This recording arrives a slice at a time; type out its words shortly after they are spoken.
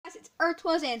Earth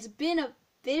was, and it's been a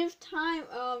bit of time.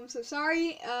 So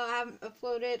sorry, I haven't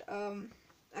uploaded.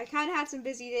 I kind of had some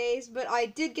busy days, but I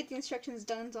did get the instructions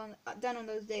done on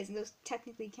those days, and those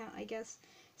technically count, I guess.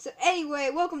 So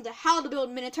anyway, welcome to How to Build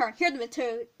Minotaur. Here are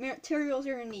the materials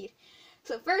you're gonna need.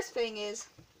 So first thing is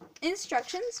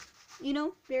instructions. You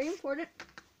know, very important.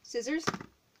 Scissors,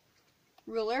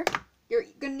 ruler. You're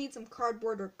gonna need some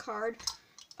cardboard or card.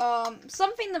 A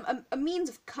means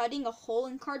of cutting a hole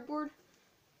in cardboard.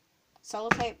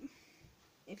 Sellotape.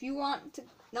 If you want to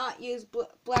not use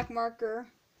black marker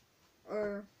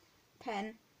or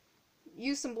pen,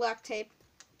 use some black tape.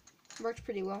 Works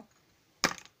pretty well.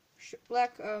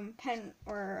 Black pen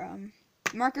or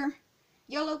marker,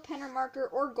 yellow pen or marker,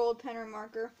 or gold pen or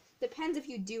marker. Depends if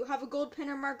you do have a gold pen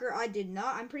or marker. I did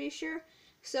not, I'm pretty sure.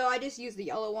 So I just used the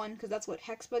yellow one because that's what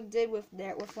Hexbug did with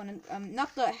one.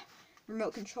 Not the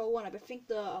remote control one. I think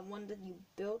the one that you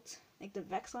built, like the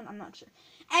Vex one. I'm not sure.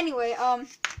 Anyway,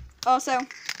 also,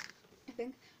 I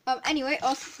think. Anyway,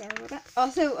 also, sorry about that.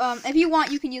 Also, if you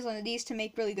want, you can use one of these to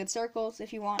make really good circles.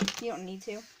 If you want, you don't need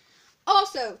to.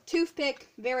 Also, toothpick,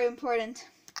 very important.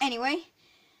 Anyway,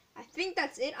 I think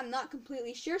that's it. I'm not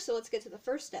completely sure, so let's get to the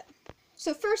first step.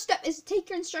 So first step is to take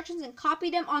your instructions and copy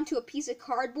them onto a piece of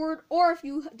cardboard, or if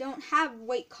you don't have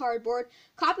white cardboard,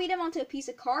 copy them onto a piece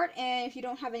of card, and if you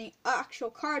don't have any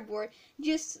actual cardboard,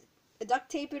 just duct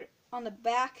tape it on the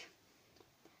back.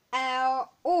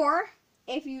 Or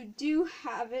if you do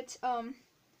have it,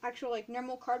 actual like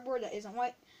normal cardboard that isn't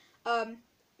white,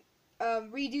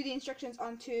 redo the instructions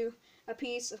onto a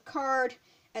piece of card,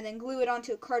 and then glue it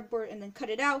onto a cardboard, and then cut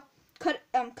it out.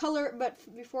 Color, but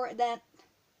before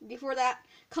that,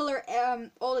 color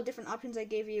all the different options I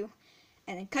gave you,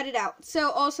 and then cut it out. So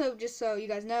also, just so you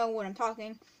guys know what I'm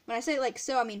talking, when I say like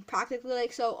so, I mean practically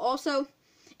like so. Also,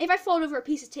 if I fold over a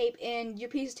piece of tape and your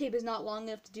piece of tape is not long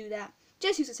enough to do that,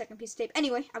 just use a second piece of tape.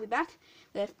 Anyway, I'll be back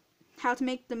with how to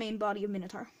make the main body of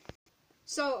Minotaur.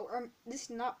 So, this is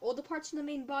not all the parts of the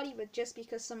main body, but just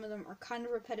because some of them are kind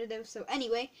of repetitive. So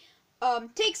anyway,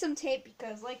 take some tape,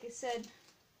 because like I said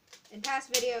in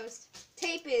past videos,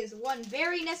 tape is one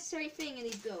very necessary thing in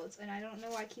these builds, and I don't know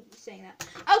why I keep saying that.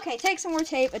 Okay, take some more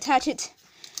tape, attach it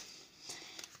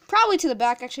probably to the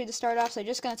back, actually, to start off. So I'm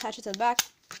just going to attach it to the back.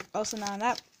 Also, not on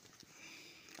that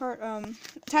part.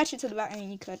 Attach it to the back. I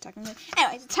mean, you could technically.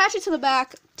 Anyway, attach it to the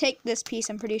back. Take this piece,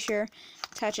 I'm pretty sure.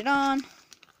 Attach it on.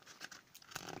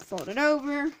 Fold it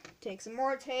over. Take some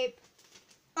more tape.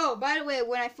 Oh, by the way,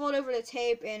 when I fold over the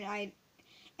tape and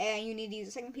you need to use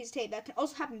a second piece of tape, that can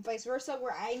also happen vice versa,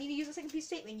 where I need to use a second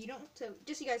piece of tape and you don't. So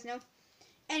just so you guys know.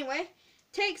 Anyway,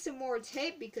 take some more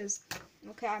tape because,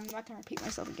 okay, I'm not gonna repeat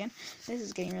myself again. This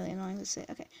is getting really annoying to say.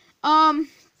 Okay.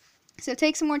 So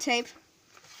take some more tape.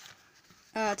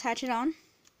 Attach it on.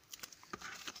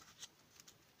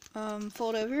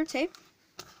 Fold over your tape.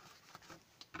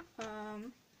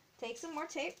 Take some more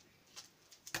tape.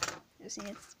 Just need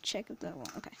to check if that one.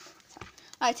 Okay.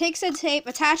 Alright, take said tape,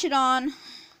 attach it on.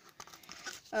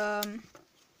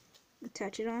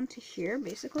 Attach it on to here,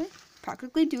 basically.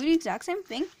 Practically do the exact same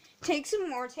thing. Take some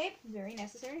more tape. Very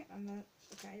necessary.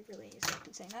 Okay, I really need to stop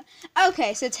saying that.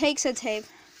 Okay, so take said tape.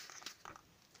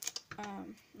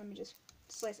 Let me just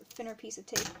slice a thinner piece of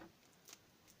tape.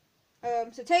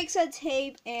 So take said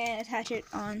tape and attach it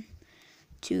on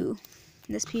to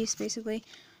this piece, basically.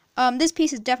 This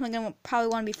piece is definitely going to probably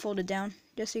want to be folded down,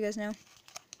 just so you guys know.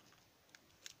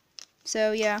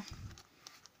 So, yeah.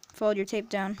 Fold your tape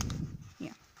down.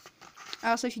 Yeah.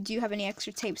 Also, if you do have any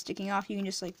extra tape sticking off, you can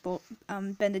just, like,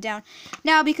 bend it down.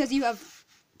 Now, because you have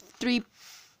 3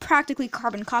 practically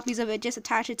carbon copies of it, just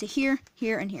attach it to here,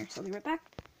 here, and here. So, I'll be right back.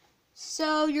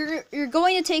 So, you're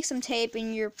going to take some tape,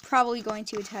 and you're probably going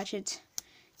to attach it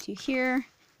to here.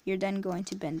 You're then going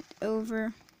to bend it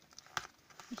over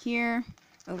here,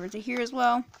 over to here as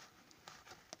well.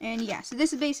 And yeah, so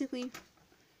this is basically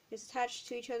just attached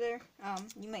to each other.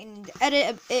 You might need to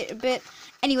edit it a bit.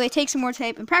 Anyway, take some more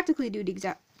tape and practically do the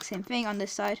exact same thing on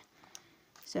this side.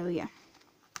 So yeah.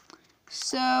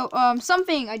 So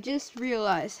something I just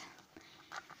realized.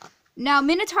 Now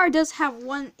Minotaur does have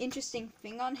one interesting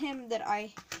thing on him that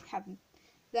I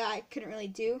couldn't really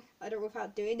do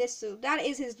without doing this. So that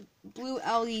is his blue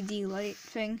LED light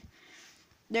thing.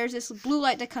 There's this blue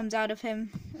light that comes out of him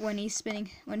when he's spinning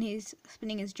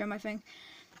his drum, I think.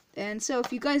 And so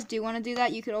if you guys do want to do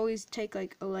that, you could always take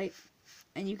like a light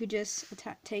and you could just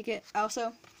take it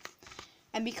also.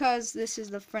 And because this is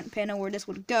the front panel where this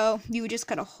would go, you would just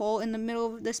cut a hole in the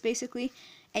middle of this basically,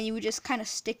 and you would just kind of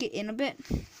stick it in a bit.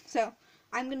 So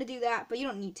I'm going to do that, but you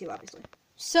don't need to, obviously.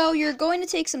 So you're going to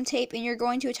take some tape and you're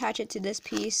going to attach it to this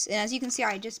piece. And as you can see,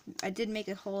 I did make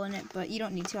a hole in it, but you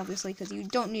don't need to, obviously, because you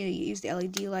don't need to use the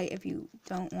LED light if you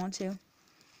don't want to.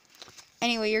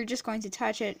 Anyway, you're just going to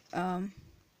attach it.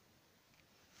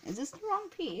 Is this the wrong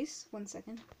piece? 1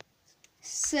 second.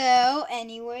 So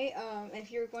anyway, if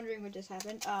you're wondering what just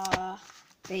happened,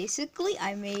 basically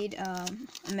I made a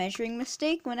measuring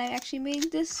mistake when I actually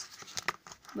made this,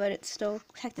 but it still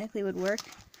technically would work.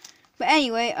 But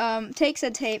anyway, take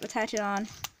said tape, attach it on.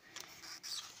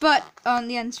 But on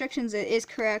the instructions, it is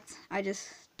correct. I just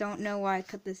don't know why I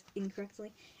cut this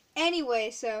incorrectly. Anyway,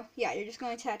 so yeah, you're just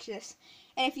going to attach this.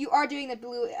 And if you are doing the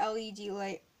blue LED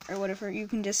light or whatever, you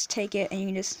can just take it and you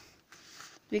can just,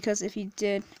 because if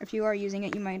you are using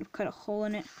it, you might have cut a hole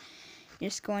in it.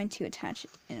 You're just going to attach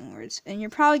it inwards. And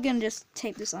you're probably going to just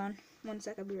tape this on. 1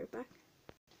 sec, I'll be right back.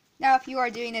 Now, if you are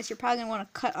doing this, you're probably going to want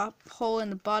to cut a hole in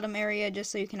the bottom area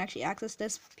just so you can actually access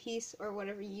this piece or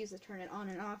whatever you use to turn it on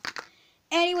and off.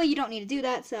 Anyway, you don't need to do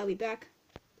that, so I'll be back.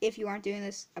 If you aren't doing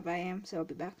this, I am, so I'll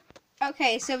be back.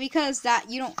 Okay, so because that,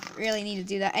 you don't really need to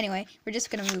do that. Anyway, we're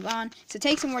just going to move on. So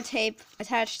take some more tape,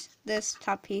 attach this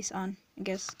top piece on, I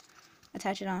guess.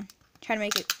 Attach it on. Try to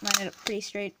make it line it up pretty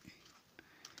straight.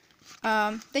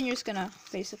 Then you're just going to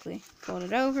basically fold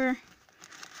it over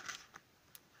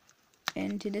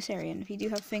into this area, and if you do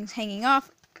have things hanging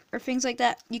off or things like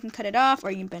that, you can cut it off or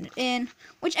you can bend it in,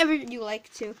 whichever you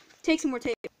like to. Take some more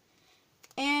tape,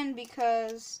 and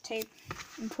because tape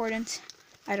important,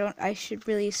 I should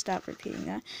really stop repeating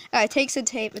that. Alright, take some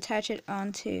tape, attach it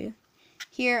onto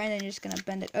here, and then you're just gonna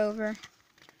bend it over.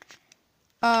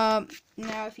 Now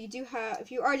if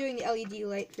you are doing the LED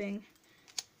light thing,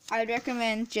 I would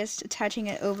recommend just attaching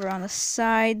it over on the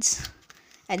sides.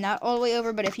 And not all the way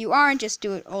over, but if you aren't, just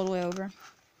do it all the way over.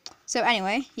 So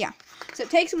anyway, yeah. So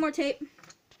take some more tape.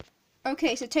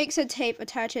 Okay, so take said tape,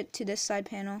 attach it to this side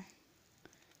panel.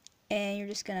 And you're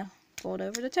just going to fold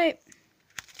over the tape.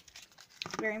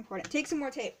 Very important. Take some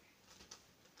more tape.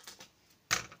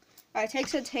 Alright, take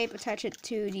said tape, attach it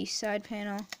to the side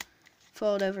panel.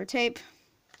 Fold over tape.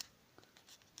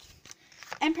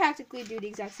 And practically do the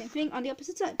exact same thing on the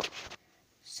opposite side.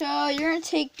 So you're going to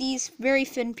take these very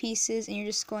thin pieces and you're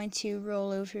just going to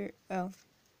roll over. Oh,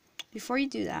 before you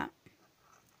do that,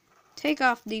 take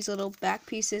off these little back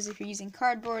pieces if you're using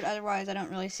cardboard. Otherwise, I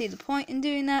don't really see the point in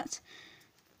doing that.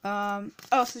 So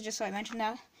just so I mentioned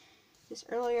that this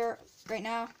earlier, right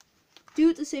now,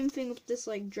 do the same thing with this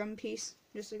like drum piece,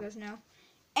 just so you guys know.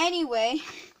 Anyway,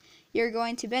 you're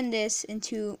going to bend this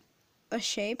into a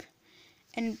shape,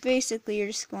 and basically you're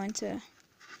just going to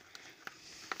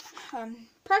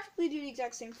practically do the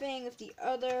exact same thing with the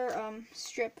other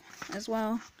strip as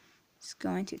well. Just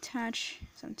going to attach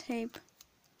some tape,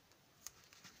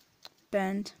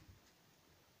 bend.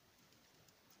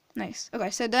 Nice. Okay,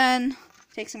 so then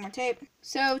take some more tape.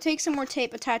 So take some more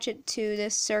tape, attach it to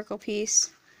this circle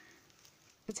piece.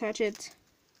 Attach it.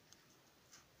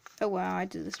 Oh wow, I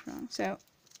did this wrong. So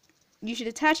you should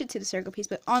attach it to the circle piece,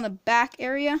 but on the back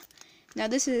area. Now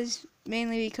this is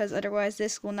mainly because otherwise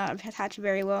this will not attach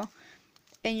very well.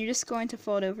 And you're just going to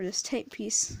fold over this tape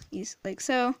piece like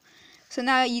so. So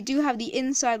now you do have the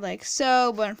inside like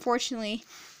so, but unfortunately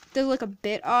it does look a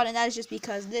bit odd, and that is just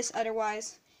because this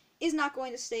otherwise is not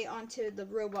going to stay onto the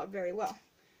robot very well.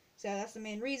 So that's the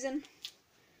main reason.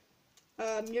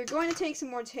 You're going to take some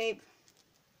more tape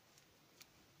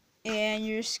and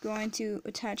you're just going to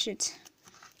attach it.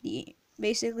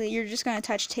 Basically you're just going to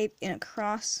attach tape in a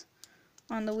cross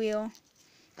on the wheel,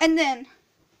 and then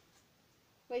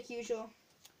like usual,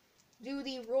 do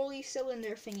the rolly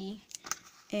cylinder thingy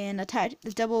and attach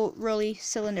the double rolly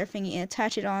cylinder thingy and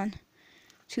attach it on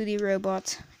to the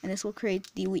robot, and this will create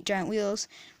the giant wheels,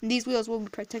 and these wheels will be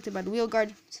protected by the wheel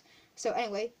guard. So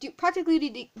anyway,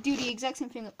 practically do the exact same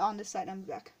thing on this side on the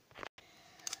back.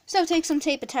 So take some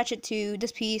tape, attach it to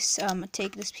this piece,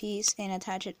 take this piece and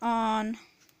attach it on,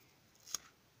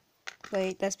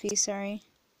 this piece, sorry.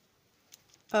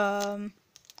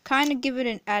 Kind of give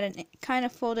it kind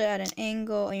of fold it at an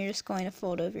angle, and you're just going to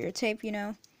fold over your tape, you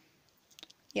know.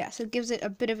 Yeah, so it gives it a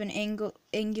bit of an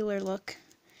angular look.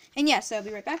 And yeah, so I'll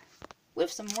be right back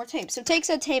with some more tape. So take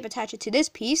said tape, attach it to this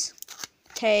piece.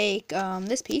 Take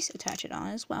this piece, attach it on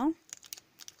as well.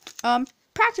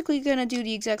 Practically gonna do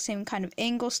the exact same kind of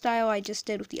angle style I just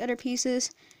did with the other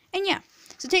pieces. And yeah,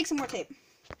 so take some more tape.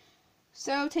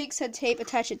 So take said tape,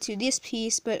 attach it to this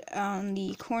piece, but on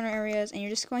the corner areas, and you're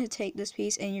just going to take this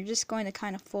piece and you're just going to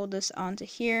kind of fold this onto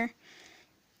here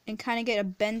and kind of get a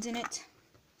bend in it.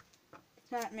 If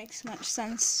that makes much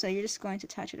sense. So you're just going to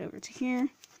attach it over to here,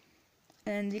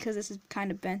 and because this is kind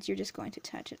of bent, you're just going to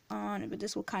attach it on, but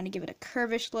this will kind of give it a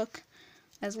curvish look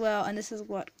as well, and this is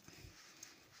what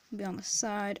will be on the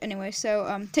side. Anyway,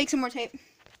 so take some more tape.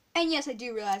 And yes, I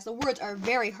do realize the words are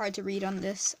very hard to read on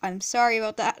this. I'm sorry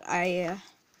about that. I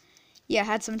yeah,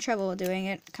 had some trouble doing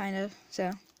it, kind of.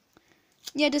 So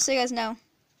yeah, just so you guys know,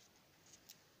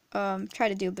 try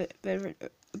to do a bit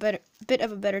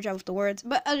of a better job with the words.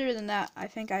 But other than that, I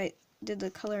think I did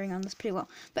the coloring on this pretty well.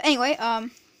 But anyway,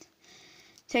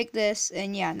 take this,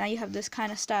 and yeah, now you have this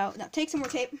kind of style. Now take some more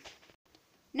tape.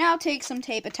 Now take some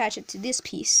tape, attach it to this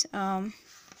piece.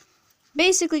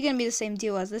 Basically gonna be the same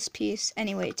deal as this piece.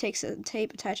 Anyway, take some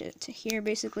tape, attach it to here,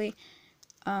 basically.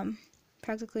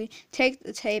 Practically take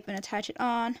the tape and attach it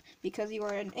on, because you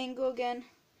are at an angle again.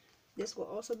 This will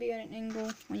also be at an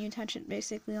angle when you attach it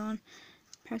basically on,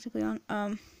 practically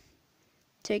on.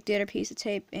 Take the other piece of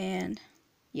tape, and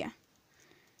yeah.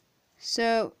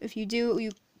 So if you do,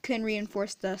 you can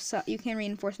reinforce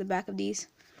the back of these.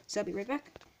 So I'll be right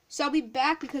back. So I'll be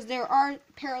back because there are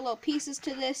parallel pieces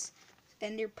to this,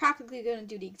 and you're practically going to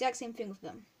do the exact same thing with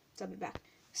them. So I'll be back.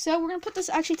 So we're going to put this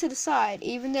actually to the side,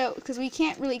 even though, because we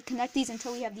can't really connect these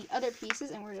until we have the other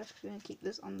pieces, and we're just going to keep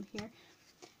this on here.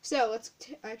 So let's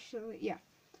actually, yeah.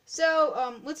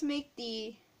 So let's make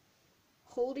the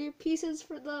holder pieces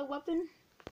for the weapon,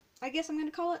 I guess I'm going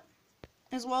to call it,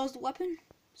 as well as the weapon.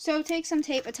 So take some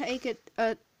tape, attach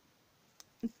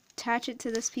it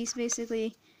to this piece,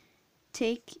 basically.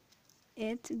 Take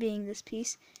it, being this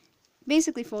piece,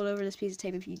 basically fold over this piece of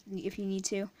tape if you need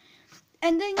to.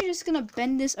 And then you're just gonna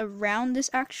bend this around this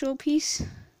actual piece,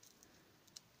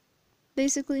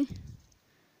 basically.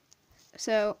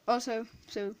 So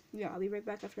yeah, I'll be right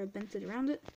back after I bent it around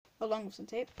it, along with some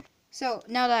tape. So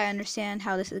now that I understand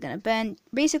how this is gonna bend,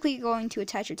 basically you're going to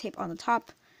attach your tape on the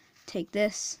top. Take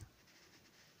this,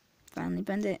 finally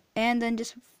bend it, and then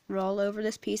just roll over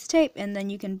this piece of tape, and then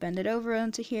you can bend it over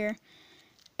onto here,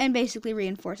 and basically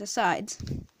reinforce the sides.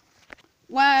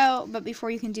 But before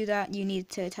you can do that, you need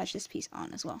to attach this piece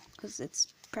on as well, because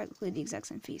it's practically the exact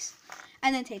same piece.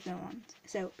 And then tape them on.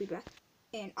 So, be back.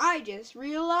 And I just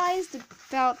realized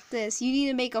about this. You need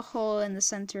to make a hole in the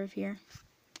center of here.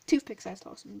 Toothpick size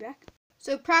tall, so be back.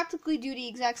 So, practically do the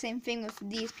exact same thing with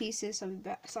these pieces, so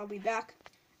I'll be back.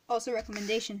 Also,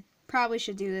 recommendation. Probably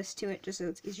should do this to it, just so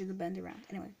it's easier to bend around.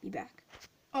 Anyway, be back.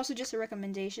 Also, just a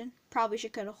recommendation. Probably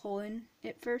should cut a hole in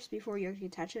it first before you actually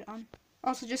attach it on.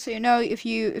 Also, just so you know, if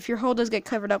your hole does get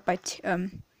covered up by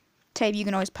tape, you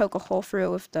can always poke a hole through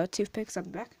it with the toothpicks on the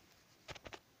back,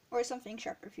 or something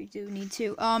sharper if you do need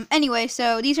to. Anyway,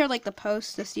 so these are like the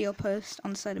posts, the steel post on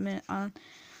the side of on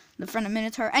the front of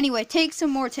Minotaur. Anyway, take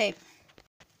some more tape.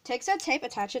 Take that tape,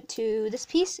 attach it to this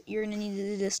piece. You're gonna need to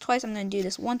do this twice. I'm gonna do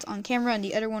this once on camera and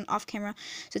the other one off camera.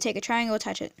 So take a triangle,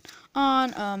 attach it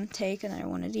on. Take another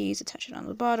one of these, attach it on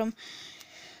the bottom.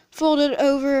 Fold it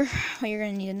over. Well, you're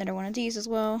going to need another one of these as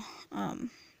well.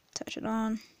 Touch it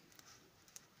on.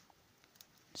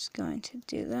 Just going to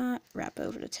do that. Wrap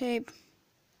over the tape.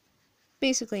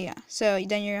 Basically, yeah. So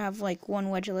then you have like one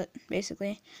wedgelet,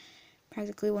 basically.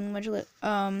 Practically one wedgelet.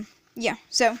 Yeah.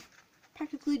 So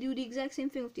practically do the exact same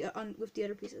thing with the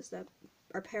other pieces that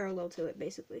are parallel to it,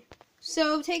 basically.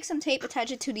 So take some tape,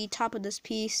 attach it to the top of this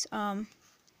piece.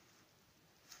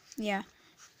 Yeah.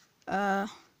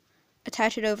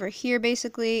 Attach it over here,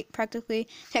 basically, practically.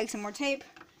 Take some more tape,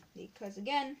 because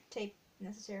again, tape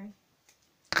necessary.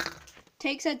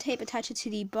 Take said tape, attach it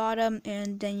to the bottom,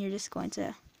 and then you're just going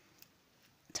to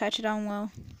attach it on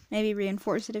well. Maybe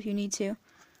reinforce it if you need to.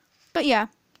 But yeah,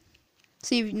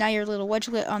 see, now your little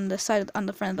wedgelet on the side, on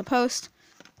the front of the post.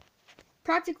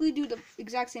 Practically do the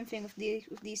exact same thing with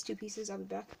these two pieces. I'll be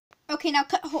back. Okay, now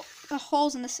cut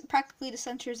holes in practically the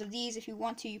centers of these. If you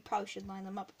want to, you probably should line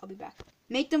them up. I'll be back.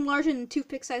 Make them larger than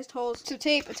toothpick-sized holes. So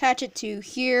tape, attach it to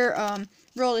here.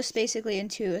 Roll this basically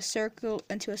into a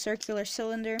circular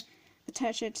cylinder.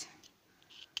 Attach it,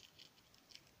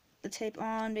 the tape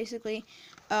on, basically.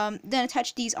 Then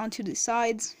attach these onto the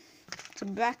sides. So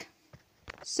be back.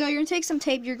 So you're gonna take some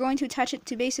tape. You're going to attach it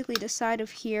to basically the side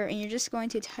of here, and you're just going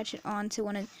to attach it onto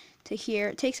to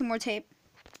here. Take some more tape.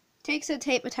 Take some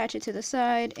tape, attach it to the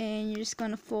side, and you're just going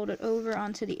to fold it over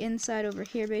onto the inside over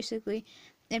here, basically.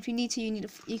 And if you need to,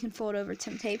 you can fold over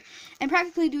some tape, and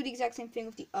practically do the exact same thing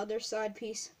with the other side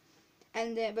piece.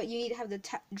 And but you need to have the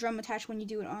drum attached when you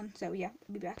do it on. So yeah,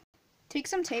 I'll be back. Take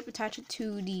some tape, attach it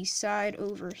to the side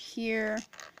over here,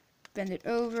 bend it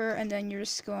over, and then you're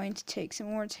just going to take some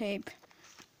more tape.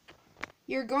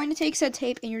 You're going to take said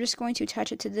tape, and you're just going to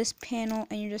attach it to this panel,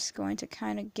 and you're just going to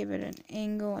kind of give it an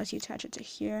angle as you attach it to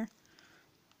here.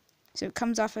 So it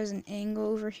comes off as an angle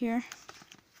over here.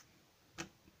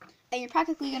 And you're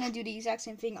practically going to do the exact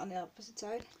same thing on the opposite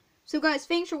side. So guys,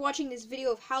 thanks for watching this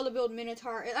video of how to build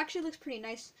Minotaur. It actually looks pretty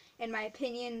nice in my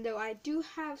opinion, though I do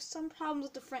have some problems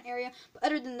with the front area. But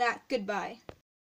other than that, goodbye.